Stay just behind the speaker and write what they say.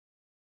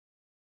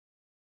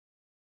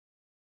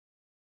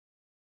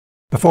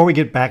Before we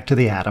get back to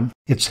the atom,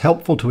 it's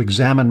helpful to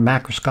examine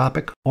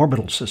macroscopic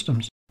orbital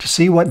systems to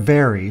see what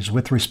varies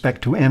with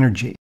respect to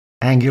energy,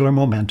 angular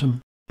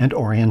momentum, and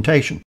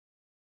orientation.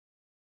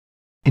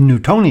 In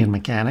Newtonian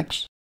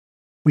mechanics,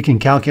 we can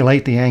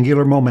calculate the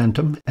angular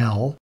momentum,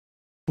 L,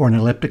 for an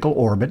elliptical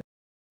orbit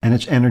and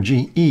its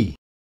energy, E.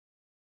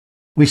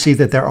 We see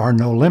that there are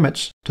no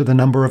limits to the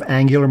number of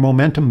angular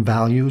momentum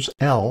values,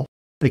 L,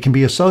 that can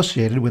be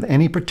associated with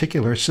any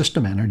particular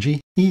system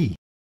energy, E.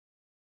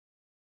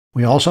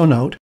 We also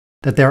note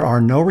that there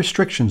are no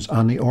restrictions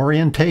on the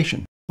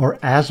orientation or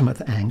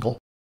azimuth angle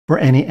for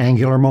any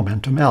angular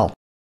momentum, L.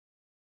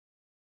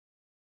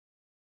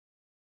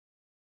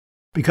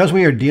 Because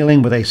we are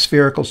dealing with a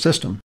spherical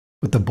system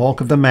with the bulk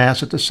of the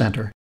mass at the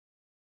center,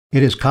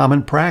 it is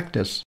common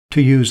practice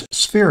to use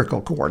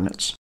spherical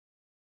coordinates.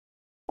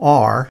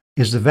 R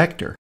is the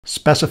vector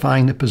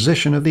specifying the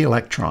position of the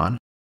electron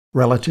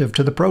relative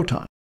to the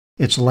proton.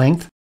 Its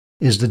length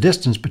is the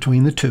distance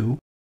between the two,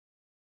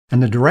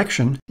 and the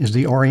direction is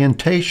the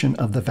orientation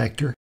of the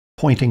vector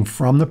pointing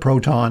from the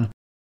proton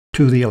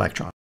to the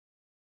electron.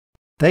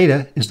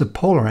 Theta is the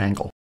polar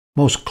angle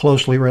most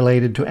closely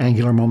related to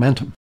angular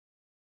momentum,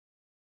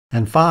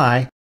 and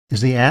phi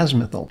is the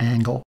azimuthal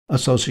angle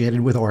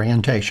associated with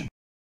orientation.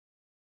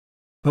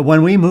 But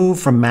when we move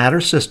from matter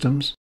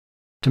systems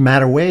to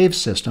matter wave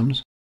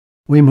systems,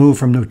 we move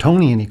from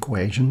Newtonian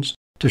equations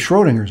to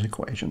Schrodinger's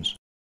equations.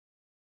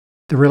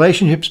 The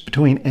relationships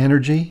between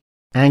energy,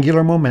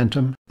 angular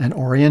momentum, and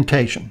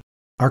orientation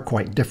are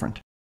quite different.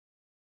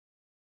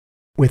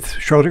 With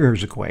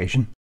Schrodinger's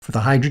equation for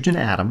the hydrogen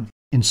atom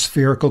in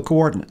spherical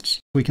coordinates,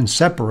 we can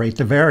separate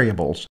the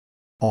variables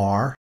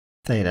r,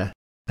 theta,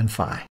 and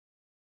phi.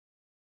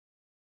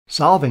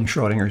 Solving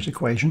Schrodinger's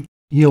equation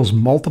yields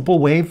multiple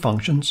wave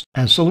functions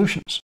as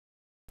solutions.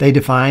 They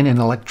define an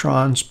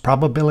electron's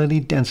probability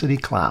density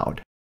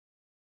cloud.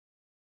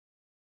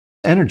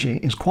 Energy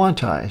is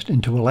quantized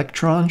into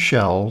electron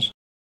shells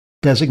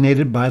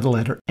designated by the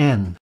letter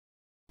n.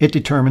 It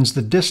determines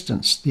the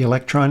distance the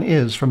electron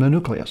is from the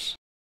nucleus.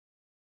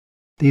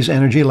 These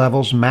energy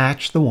levels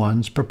match the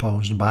ones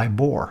proposed by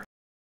Bohr.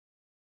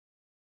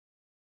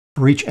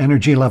 For each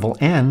energy level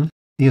n,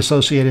 the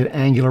associated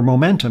angular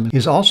momentum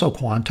is also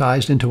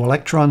quantized into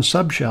electron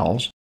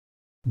subshells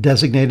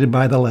designated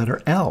by the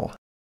letter L.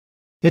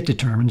 It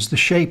determines the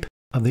shape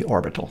of the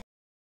orbital.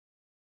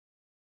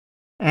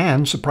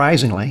 And,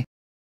 surprisingly,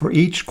 for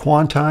each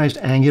quantized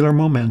angular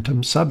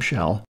momentum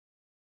subshell,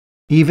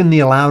 even the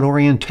allowed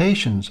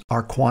orientations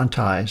are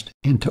quantized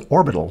into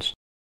orbitals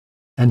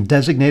and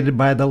designated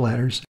by the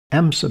letters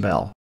M sub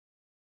L.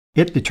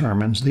 It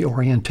determines the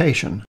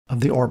orientation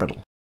of the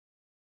orbital.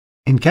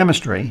 In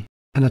chemistry,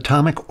 an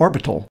atomic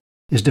orbital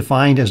is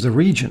defined as the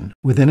region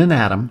within an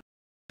atom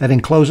that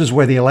encloses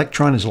where the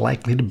electron is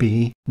likely to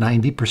be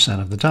 90%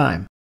 of the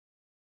time.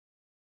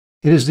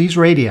 It is these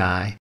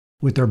radii,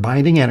 with their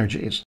binding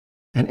energies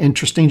and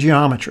interesting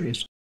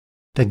geometries,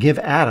 that give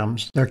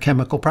atoms their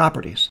chemical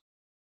properties.